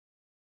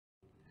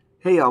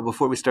Hey y'all,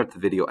 before we start the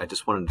video, I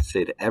just wanted to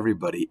say to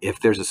everybody, if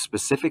there's a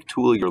specific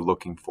tool you're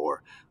looking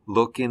for,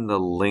 look in the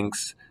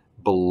links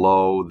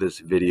below this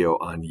video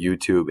on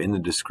YouTube. In the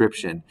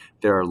description,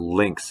 there are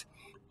links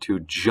to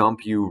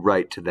jump you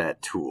right to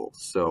that tool.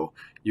 So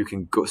you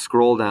can go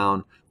scroll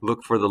down,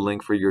 look for the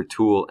link for your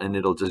tool, and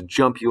it'll just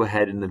jump you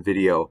ahead in the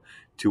video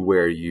to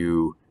where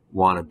you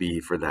want to be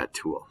for that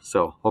tool.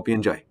 So hope you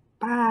enjoy.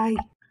 Bye.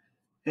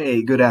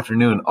 Hey, good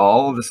afternoon,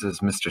 all. This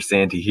is Mr.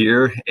 Santy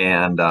here,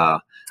 and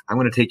I'm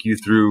going to take you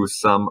through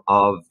some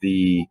of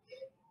the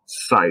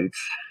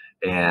sites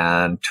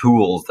and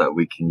tools that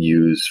we can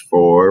use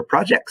for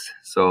projects.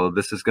 So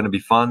this is going to be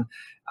fun,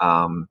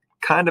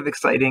 kind of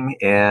exciting,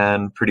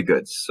 and pretty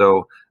good.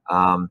 So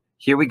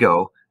here we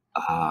go.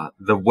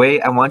 The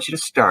way I want you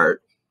to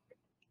start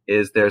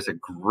is there's a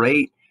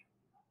great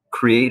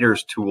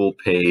creators tool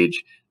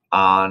page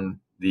on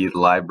the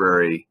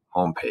library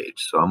homepage.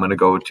 So I'm going to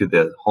go to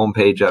the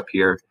homepage up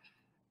here,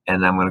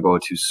 and I'm going to go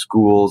to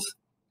schools.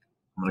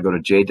 I'm going to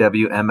go to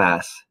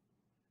JWMS,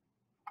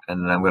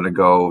 and then I'm going to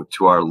go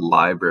to our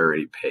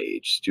library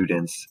page,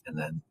 students, and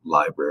then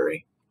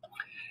library.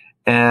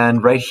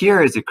 And right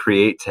here is a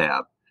create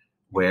tab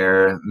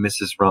where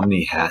Mrs.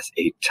 Rumney has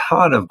a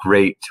ton of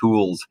great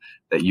tools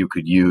that you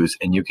could use,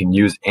 and you can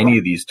use any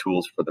of these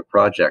tools for the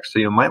project. So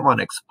you might want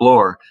to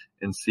explore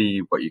and see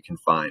what you can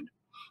find.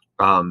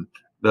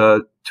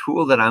 The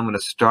tool that I'm going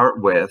to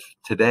start with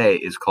today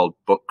is called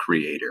Book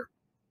Creator.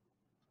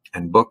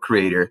 And Book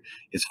Creator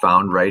is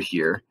found right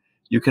here.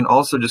 You can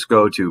also just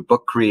go to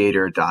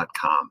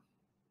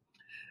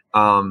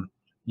bookcreator.com.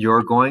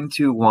 You're going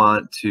to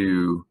want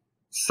to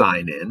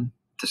sign in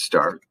to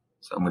start.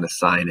 So I'm going to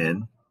sign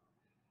in,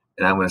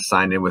 and I'm going to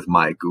sign in with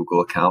my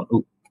Google account.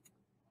 Ooh.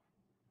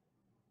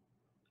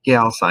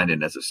 Yeah, I'll sign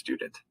in as a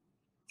student.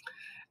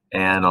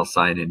 And I'll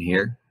sign in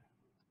here.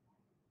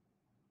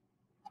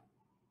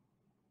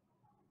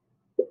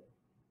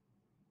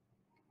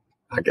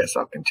 I guess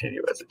I'll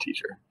continue as a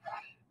teacher.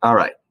 All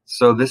right,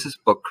 so this is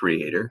Book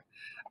Creator.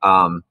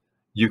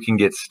 You can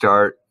get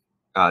start.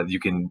 You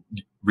can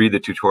read the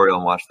tutorial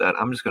and watch that.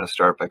 I'm just going to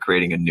start by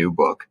creating a new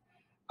book.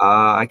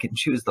 I can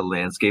choose the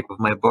landscape of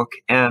my book,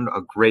 and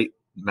a great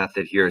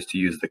method here is to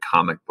use the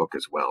comic book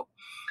as well.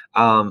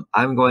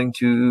 I'm going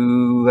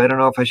to, I don't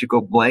know if I should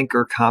go blank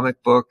or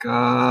comic book.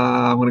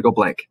 I'm going to go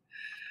blank.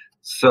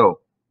 So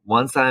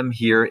once I'm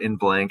here in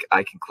blank,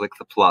 I can click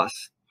the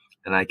plus,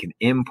 and I can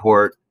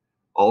import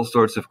all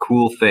sorts of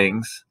cool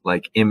things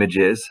like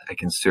images. I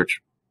can search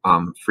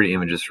free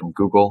images from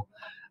Google.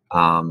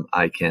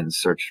 I can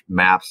search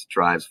maps,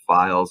 drives,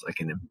 files. I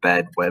can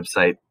embed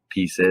website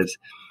pieces.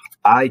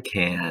 I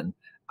can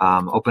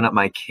open up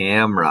my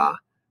camera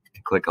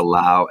and click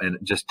allow and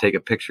just take a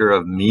picture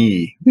of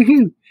me.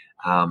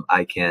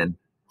 I can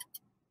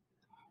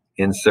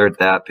insert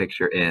that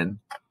picture in.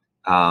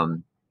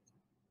 And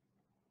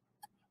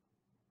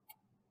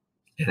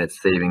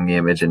it's saving the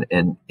image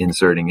and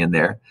inserting in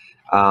there.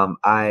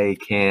 I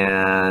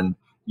can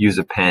use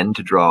a pen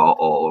to draw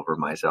all over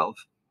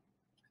myself.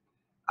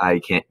 I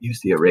can't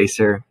use the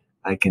eraser.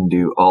 I can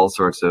do all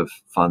sorts of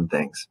fun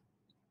things.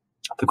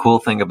 The cool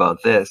thing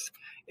about this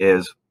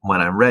is when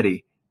I'm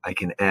ready, I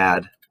can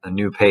add a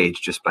new page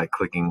just by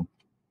clicking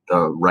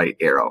the right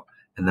arrow.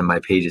 And then my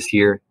page is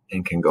here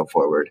and can go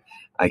forward.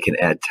 I can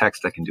add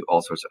text. I can do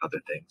all sorts of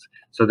other things.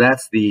 So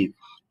that's the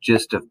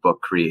gist of Book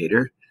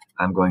Creator.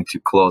 I'm going to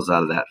close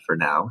out of that for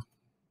now.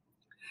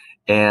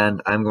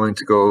 And I'm going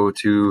to go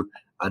to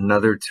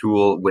another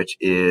tool, which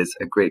is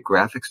a great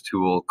graphics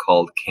tool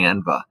called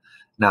Canva.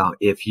 Now,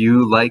 if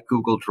you like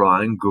Google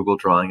Drawing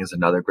is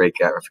another great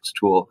graphics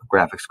tool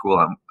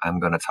I'm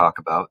going to talk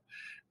about.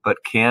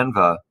 But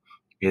Canva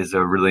is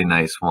a really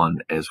nice one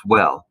as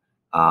well.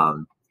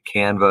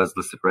 Canva is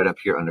listed right up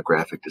here under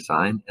graphic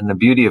design. And the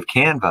beauty of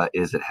Canva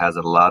is it has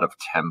a lot of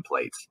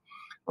templates,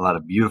 a lot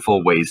of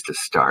beautiful ways to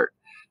start.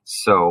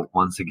 So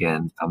once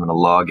again, I'm going to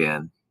log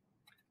in,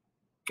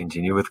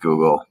 continue with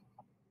Google,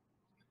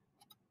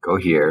 go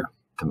here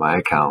to my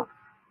account,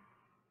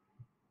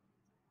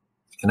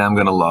 and I'm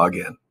going to log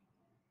in.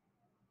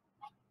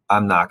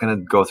 I'm not going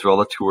to go through all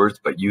the tours,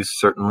 but you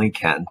certainly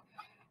can.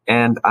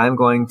 And I'm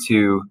going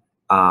to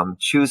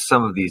choose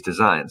some of these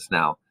designs.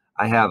 Now,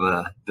 I have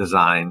a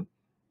design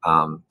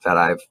that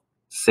I've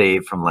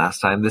saved from last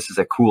time. This is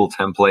a cool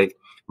template.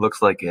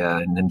 Looks like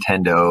a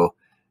Nintendo,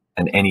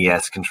 an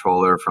NES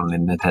controller from the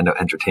Nintendo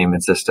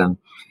Entertainment System.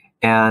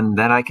 And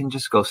then I can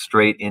just go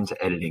straight into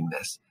editing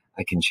this.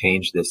 I can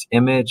change this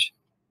image.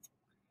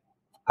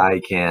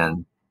 I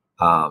can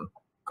go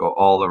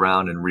all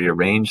around and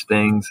rearrange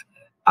things.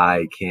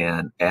 I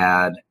can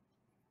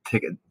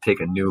take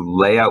a new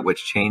layout,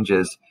 which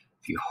changes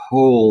the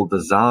whole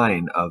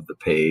design of the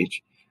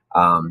page.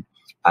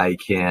 I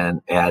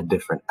can add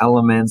different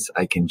elements.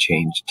 I can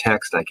change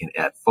text. I can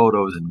add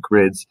photos and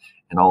grids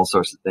and all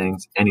sorts of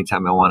things.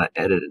 Anytime I want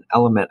to edit an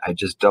element, I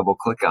just double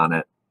click on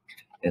it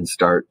and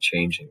start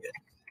changing it.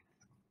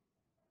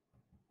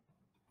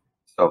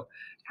 So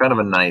kind of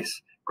a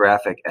nice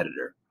graphic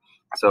editor.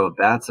 So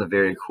that's a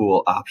very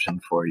cool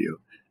option for you.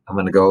 I'm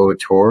going to go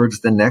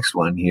towards the next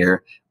one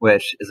here,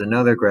 which is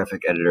another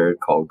graphic editor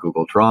called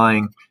Google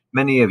Drawing.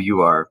 Many of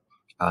you are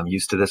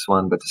used to this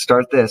one, but to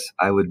start this,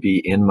 I would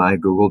be in my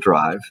Google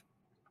Drive.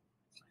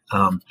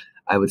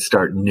 I would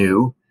start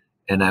new,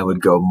 and I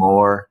would go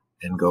more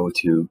and go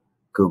to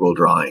Google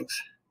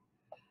Drawings.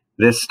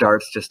 This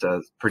starts just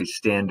a pretty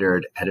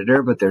standard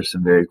editor, but there's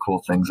some very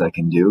cool things I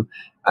can do.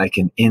 I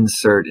can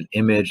insert an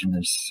image and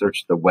then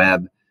search the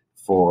web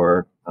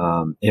for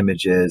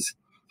images,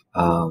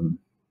 and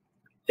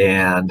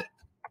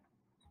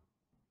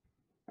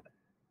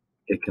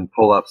it can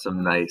pull up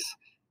some nice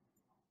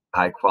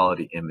high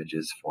quality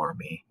images for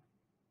me.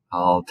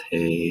 I'll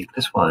take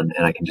this one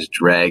and I can just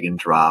drag and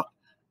drop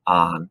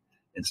on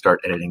and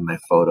start editing my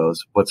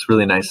photos. What's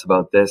really nice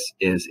about this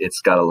is it's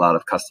got a lot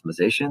of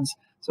customizations.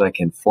 So I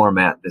can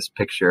format this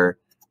picture.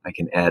 I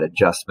can add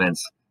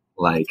adjustments,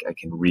 like I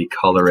can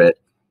recolor it.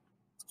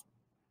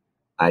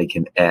 I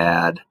can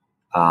add,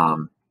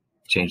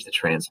 change the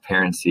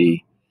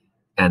transparency,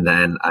 and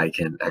then I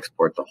can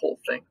export the whole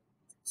thing.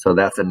 So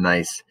that's a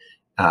nice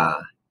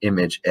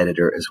image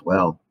editor as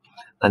well.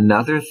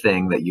 Another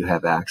thing that you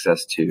have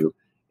access to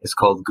is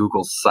called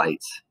Google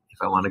Sites.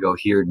 If I want to go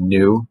here,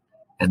 new,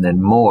 and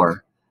then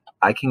more,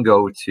 I can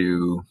go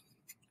to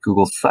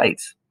Google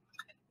Sites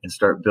and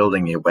start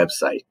building a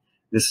website.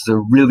 This is a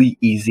really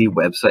easy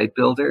website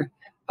builder.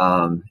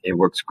 It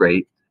works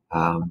great.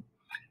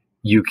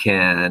 You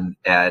can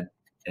add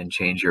and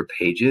change your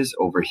pages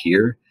over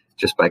here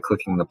just by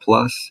clicking the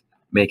plus,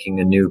 making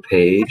a new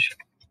page.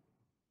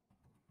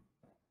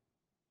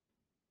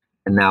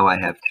 And now I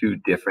have two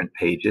different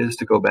pages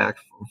to go back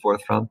and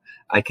forth from.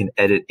 I can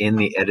edit in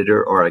the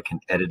editor, or I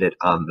can edit it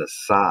on the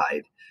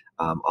side,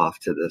 off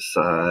to the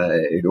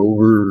side,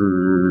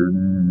 over,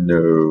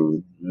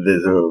 no,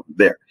 this, oh,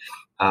 there.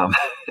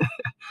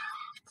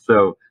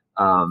 So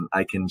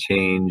I can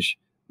change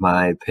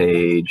my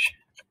page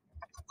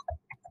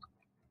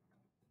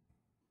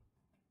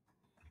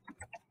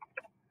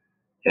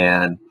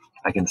and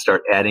I can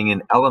start adding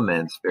in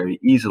elements very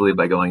easily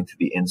by going to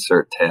the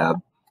Insert tab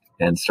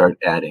and start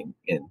adding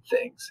in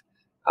things.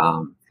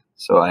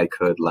 So I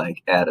could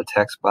like add a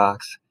text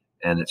box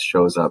and it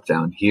shows up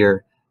down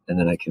here, and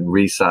then I can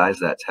resize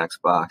that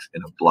text box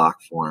in a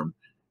block form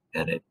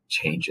and it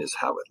changes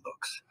how it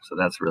looks. So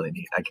that's really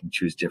neat. I can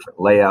choose different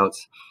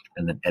layouts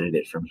and then edit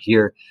it from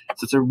here.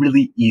 So it's a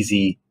really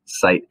easy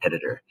site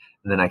editor.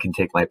 And then I can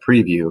take my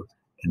preview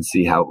and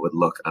see how it would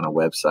look on a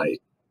website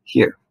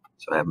here.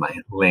 So I have my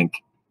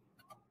link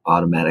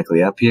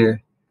automatically up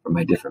here for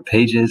my different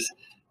pages,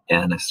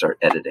 and I start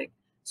editing.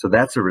 So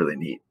that's a really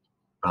neat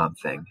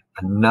thing.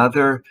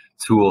 Another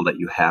tool that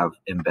you have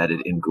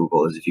embedded in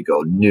Google is if you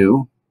go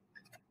new,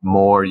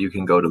 more, you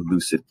can go to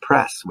Lucid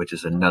Press, which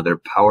is another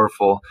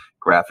powerful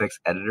graphics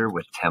editor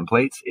with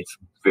templates. It's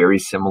very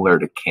similar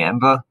to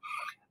Canva,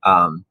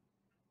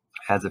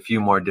 has a few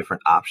more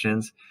different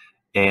options,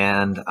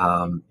 and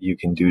you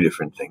can do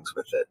different things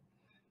with it.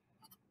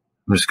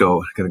 I'm just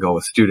going to go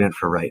with student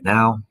for right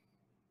now.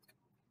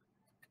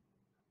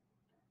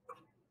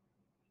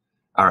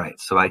 All right,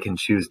 so I can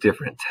choose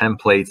different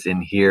templates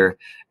in here,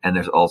 and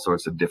there's all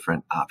sorts of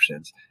different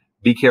options.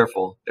 Be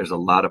careful, there's a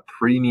lot of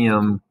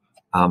premium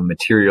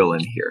material in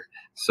here.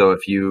 So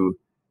if you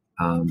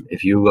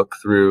look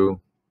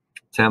through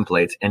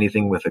templates,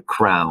 anything with a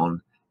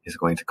crown is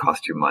going to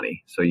cost you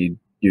money. So you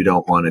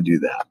don't want to do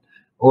that,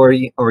 or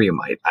you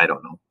might, I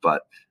don't know.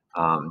 But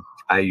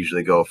I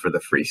usually go for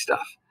the free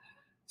stuff.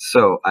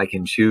 So I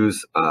can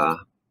choose a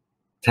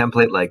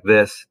template like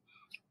this,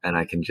 and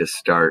I can just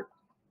start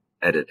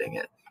editing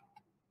it.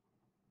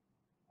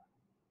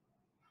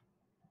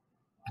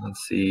 Let's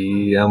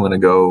see, I'm going to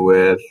go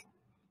with,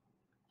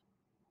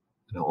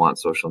 I don't want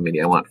social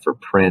media, I want for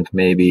print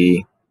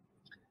maybe.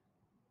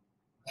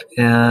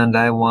 And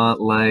I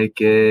want like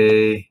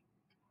a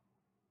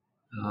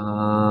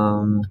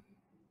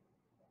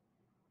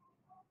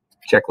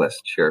checklist,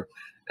 sure.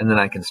 And then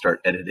I can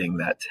start editing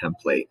that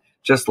template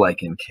just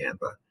like in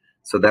Canva.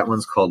 So that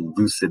one's called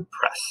Lucid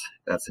Press.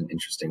 That's an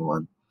interesting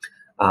one.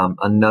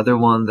 Another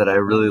one that I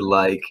really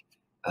like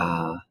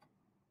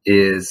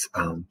is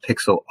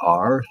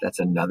PixlR. That's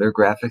another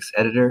graphics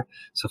editor.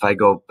 So if I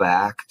go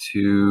back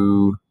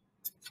to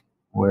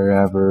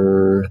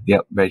wherever,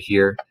 yep, right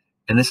here.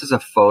 And this is a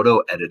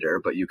photo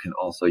editor, but you can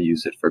also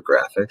use it for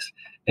graphics.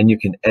 And you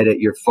can edit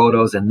your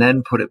photos and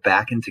then put it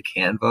back into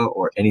Canva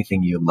or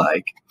anything you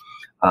like.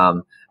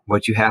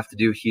 What you have to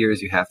do here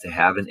is you have to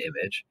have an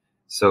image.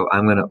 So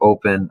I'm going to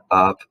open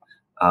up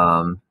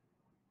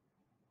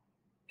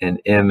an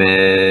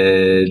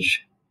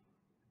image.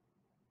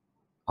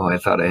 Oh, I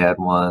thought I had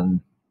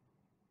one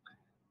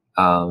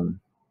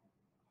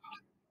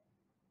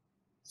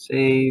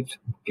saved.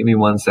 Give me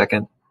 1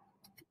 second.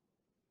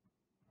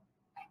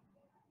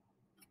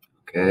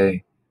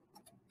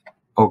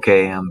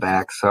 Okay, I'm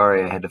back.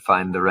 Sorry, I had to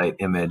find the right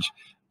image.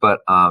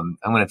 But I'm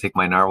going to take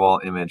my narwhal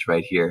image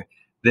right here.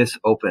 This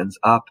opens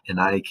up and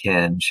I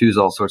can choose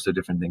all sorts of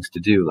different things to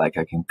do. Like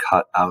I can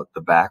cut out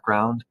the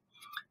background,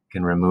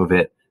 can remove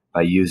it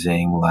by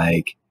using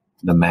like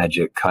the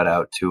magic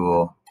cutout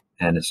tool.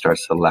 and it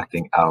starts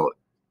selecting out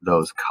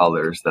those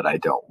colors that I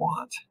don't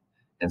want.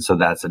 And so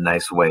that's a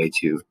nice way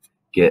to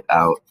get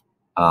out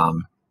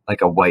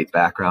like a white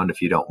background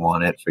if you don't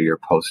want it for your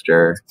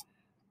poster.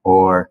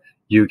 Or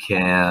you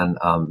can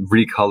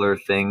recolor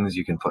things.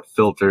 You can put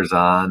filters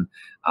on.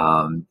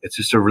 It's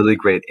just a really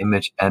great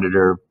image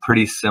editor,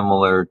 pretty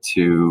similar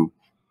to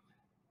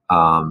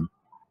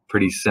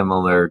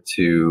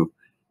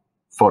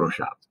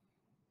Photoshop.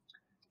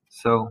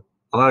 So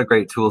a lot of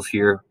great tools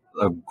here.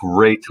 A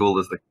great tool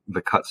is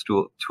the cut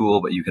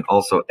tool, but you can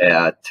also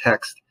add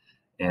text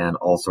and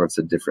all sorts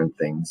of different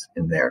things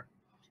in there.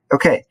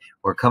 Okay,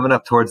 we're coming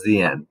up towards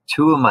the end.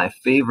 Two of my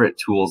favorite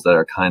tools that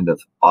are kind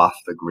of off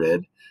the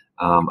grid,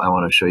 I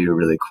want to show you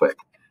really quick.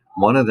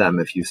 One of them,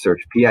 if you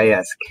search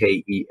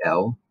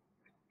Piskel,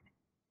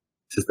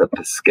 this is the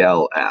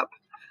Piskel app.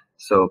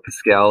 So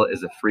Piskel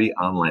is a free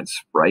online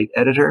sprite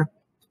editor,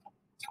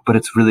 but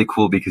it's really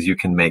cool because you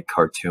can make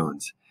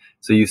cartoons.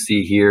 So you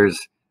see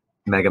here's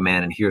Mega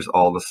Man, and here's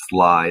all the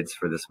slides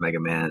for this Mega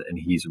Man, and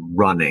he's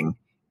running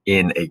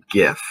in a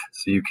GIF.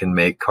 So you can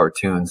make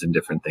cartoons and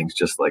different things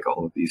just like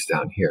all of these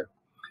down here.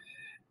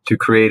 To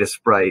create a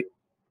sprite,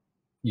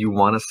 you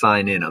want to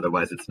sign in,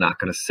 otherwise it's not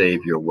going to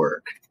save your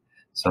work.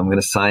 So I'm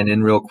going to sign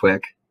in real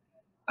quick.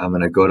 I'm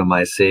going to go to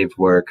my saved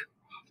work.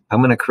 I'm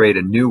going to create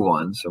a new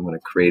one. So I'm going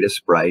to create a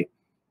sprite.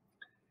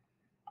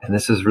 And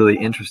this is really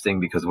interesting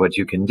because what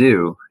you can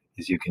do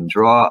is you can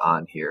draw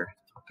on here.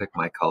 I'll pick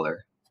my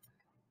color.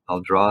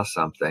 I'll draw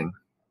something.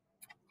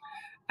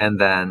 And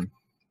then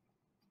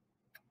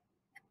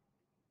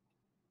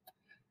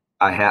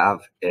I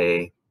have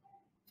a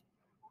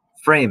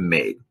frame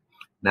made.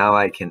 Now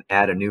I can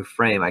add a new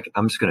frame.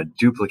 I'm just going to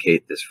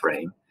duplicate this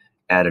frame,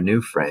 add a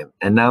new frame,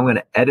 and now I'm going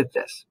to edit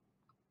this.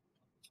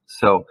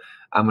 So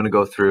I'm going to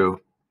go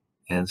through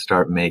and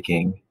start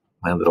making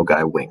my little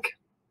guy wink.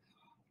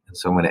 And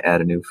so I'm going to add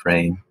a new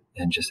frame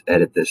and just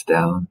edit this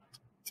down.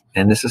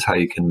 And this is how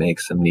you can make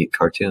some neat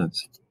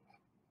cartoons.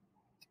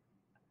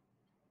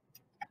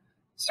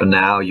 So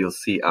now you'll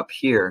see up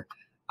here,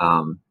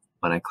 when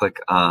I click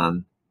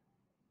on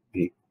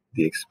the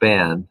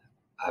expand,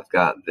 I've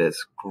got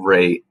this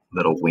great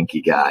little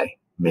winky guy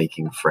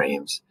making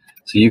frames.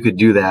 So you could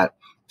do that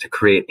to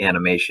create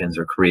animations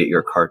or create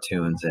your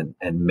cartoons and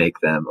make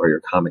them, or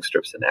your comic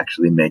strips, and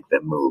actually make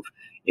them move.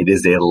 It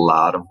is a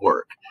lot of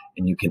work,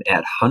 and you can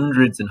add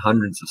hundreds and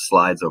hundreds of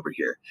slides over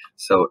here.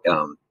 So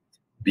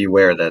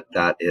beware that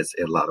that is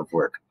a lot of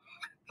work.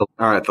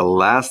 All right, the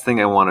last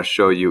thing I want to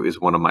show you is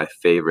one of my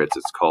favorites.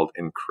 It's called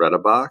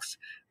Incredibox.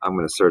 I'm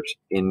going to search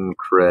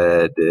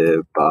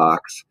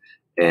Incredibox,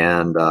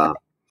 and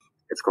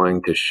it's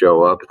going to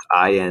show up. It's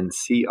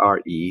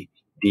Incredibox.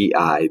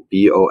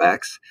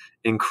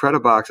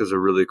 Incredibox is a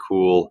really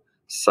cool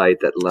site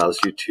that allows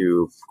you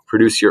to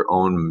produce your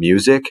own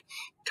music,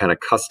 kind of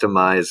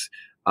customize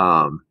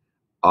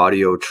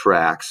audio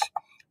tracks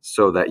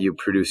so that you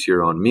produce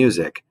your own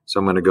music. So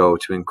I'm going to go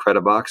to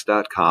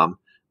Incredibox.com.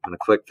 I'm going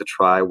to click the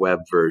try web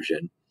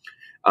version.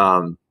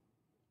 And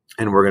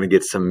we're going to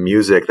get some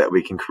music that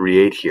we can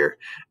create here.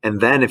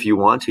 And then if you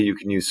want to, you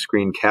can use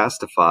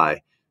Screencastify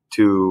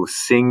to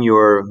sing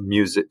your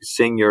music,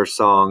 sing your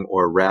song,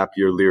 or rap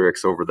your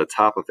lyrics over the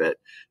top of it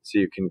so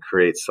you can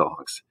create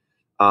songs.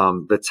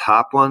 The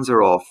top ones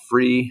are all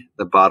free.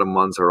 The bottom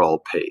ones are all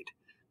paid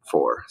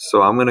for.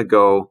 So I'm going to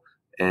go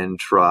and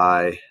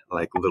try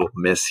like Little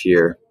Miss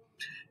here.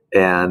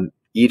 And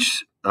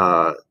each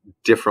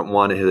different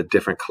one has a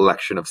different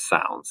collection of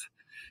sounds.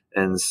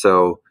 And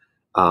so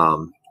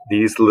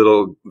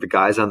the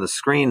guys on the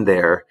screen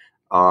there,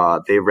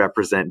 they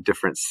represent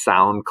different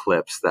sound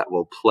clips that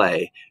will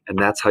play. And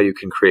that's how you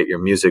can create your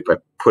music, by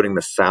putting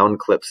the sound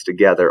clips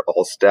together,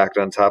 all stacked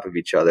on top of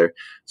each other,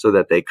 so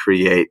that they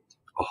create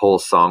a whole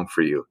song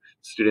for you.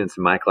 Students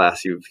in my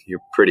class, you're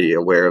pretty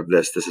aware of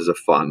this. This is a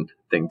fun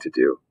thing to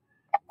do.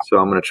 So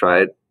I'm going to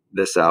try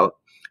this out.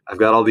 I've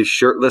got all these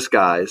shirtless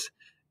guys,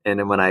 and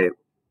then when I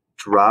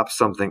drop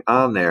something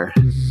on there,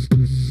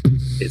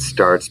 it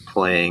starts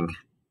playing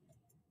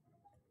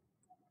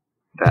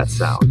that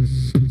sound.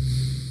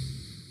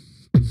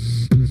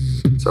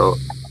 So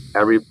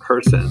every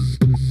person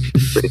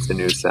creates a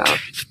new sound.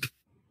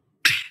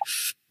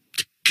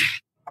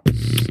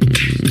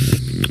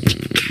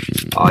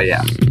 Oh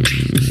yeah.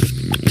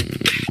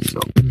 So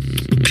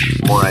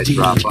the more I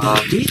drop on,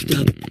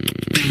 the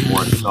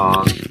more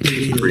song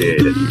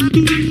created.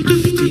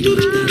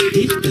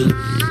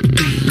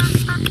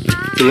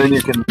 So then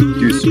you can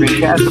use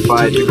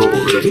Screencastify to go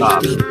over the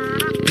top.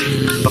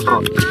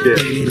 Oh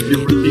shit.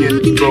 You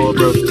can't scroll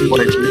over the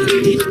white.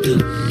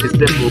 It's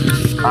simple.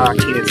 I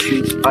can't see.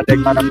 I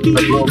think I have to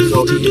go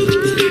so.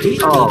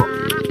 Oh.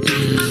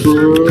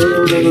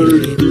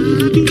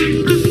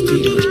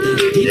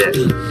 Yeah.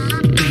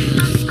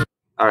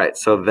 All right,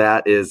 so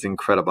that is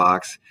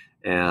Incredibox,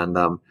 and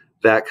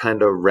that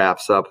kind of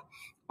wraps up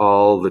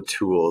all the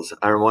tools.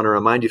 I want to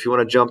remind you, if you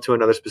want to jump to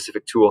another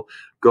specific tool,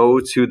 go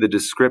to the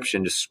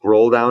description. Just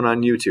scroll down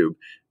on YouTube,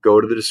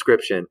 go to the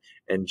description,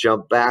 and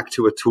jump back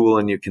to a tool,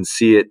 and you can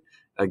see it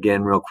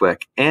again real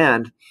quick.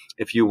 And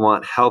if you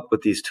want help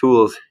with these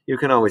tools, you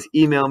can always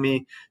email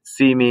me,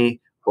 see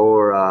me,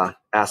 or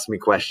ask me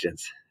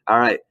questions. All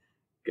right.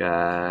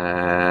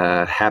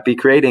 Happy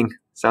creating.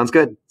 Sounds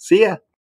good. See ya.